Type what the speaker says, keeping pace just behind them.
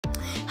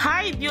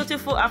Hi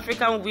beautiful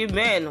African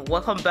women,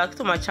 welcome back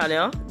to my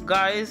channel.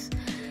 Guys,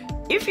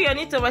 if you are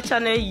new to my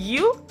channel,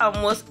 you are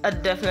most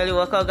definitely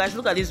welcome. Guys,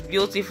 look at this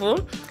beautiful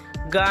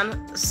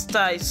gown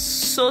style.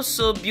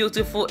 So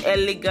beautiful,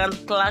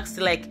 elegant, classy,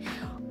 like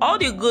all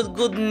the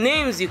good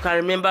names you can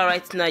remember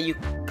right now. You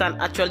can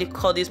actually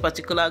call this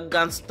particular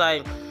gown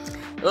style.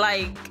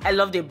 Like, I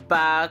love the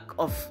back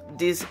of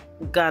this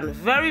gown,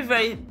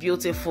 very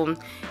beautiful.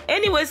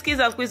 Anyways, kids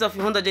and queens of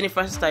Honda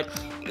Jennifer style,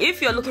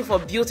 if you're looking for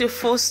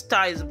beautiful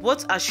styles,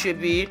 both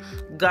Asoebi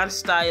gown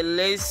style,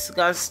 lace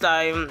gown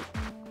style,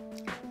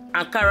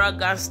 Ankara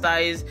gown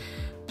styles,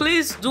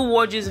 please do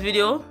watch this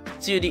video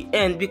till the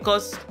end,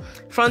 because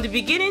from the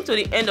beginning to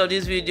the end of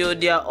this video,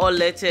 they are all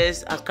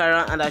latest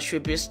Ankara and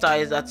Asoebi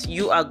styles that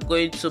you are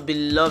going to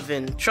be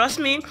loving. Trust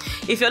me,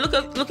 if you're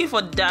looking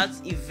for that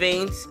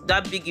event,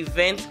 that big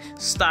event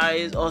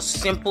styles or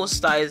simple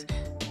styles,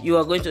 you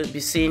are going to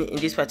be seeing in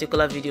this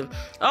particular video.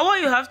 All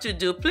what you have to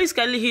do, please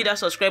kindly hit that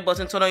subscribe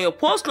button, turn on your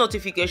post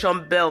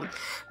notification bell.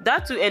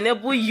 That will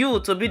enable you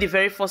to be the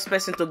very first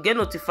person to get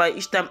notified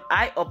each time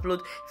I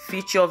upload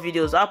feature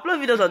videos. I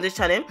upload videos on this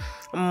channel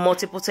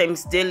multiple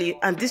times daily,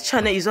 and this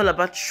channel is all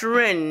about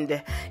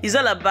trend. It's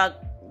all about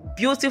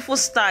beautiful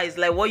styles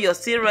like what you're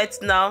seeing right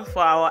now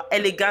for our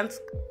elegant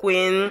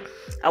queen,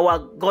 our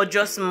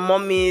gorgeous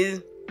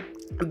mommies,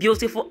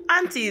 beautiful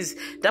aunties.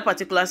 That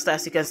particular style,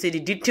 as you can see, the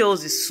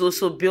details is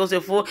so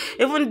beautiful.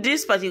 Even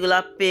this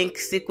particular pink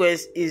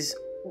sequence is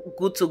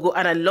good to go,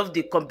 and I love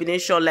the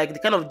combination, like the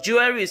kind of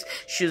jewelry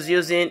she's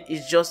using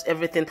is just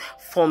everything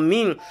for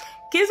me.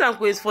 Kings and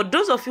queens, for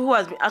those of you who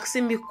has been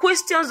asking me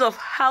questions of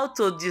how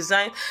to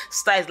design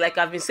styles, like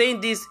I've been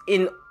saying this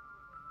in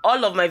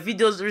all of my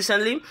videos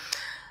recently,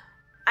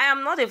 I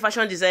am not a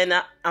fashion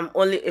designer, I'm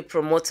only a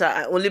promoter.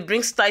 I only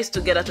bring styles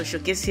together to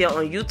showcase here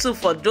on YouTube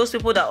for those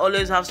people that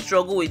always have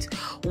struggle with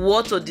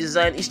what to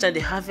design each time they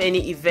have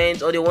any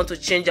event, or they want to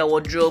change their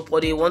wardrobe, or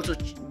they want to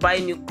buy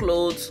new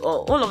clothes,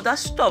 or all of that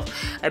stuff.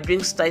 I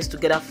bring styles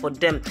together for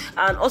them.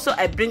 And also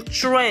I bring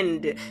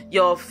trend,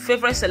 your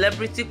favorite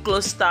celebrity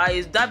clothes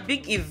styles, that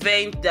big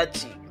event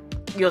that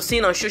you're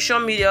seeing on social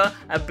media.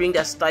 I bring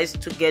that styles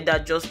together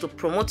just to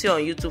promote it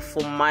on YouTube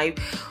for my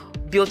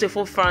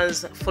beautiful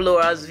fans,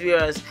 followers,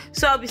 viewers.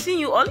 So I'll be seeing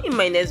you all in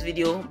my next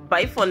video.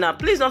 Bye for now.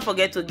 Please don't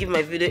forget to give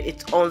my video a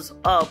thumbs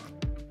up.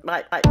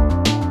 Bye.